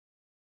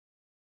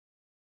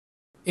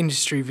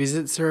Industry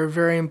visits are a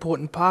very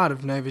important part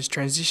of Nova's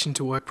Transition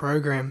to Work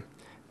program.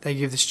 They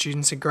give the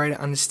students a greater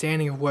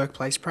understanding of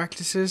workplace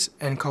practices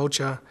and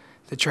culture.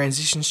 The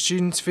transition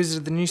students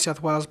visited the New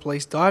South Wales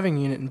Police Diving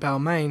Unit in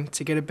Balmain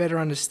to get a better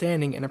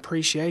understanding and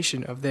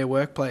appreciation of their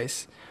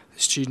workplace.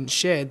 The students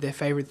shared their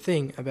favourite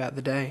thing about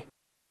the day.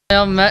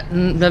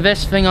 The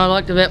best thing I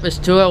liked about this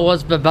tour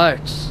was the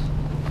boats.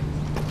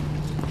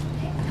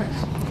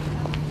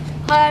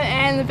 Hi,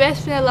 and the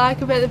best thing I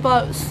like about the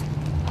boats.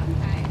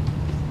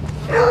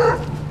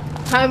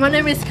 Hi, my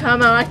name is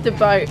Karma. I like the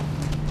boat.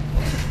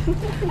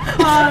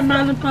 Hi, I'm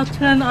Alan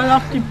Patton. I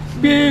like the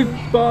big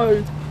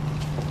boat.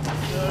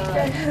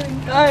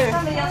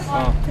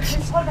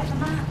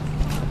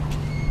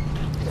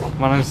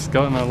 My name's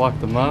Scott and I like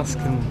the mask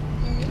and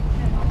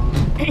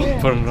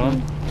putting it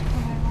on.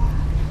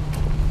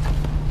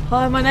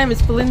 Hi, my name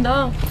is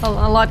Belinda.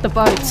 I like the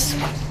boats.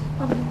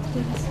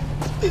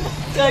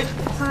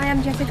 Hi,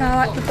 I'm Jessica.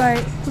 I like the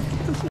boat.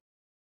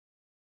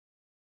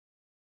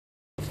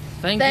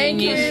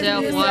 Thank you, New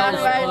South Wales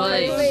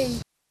Police.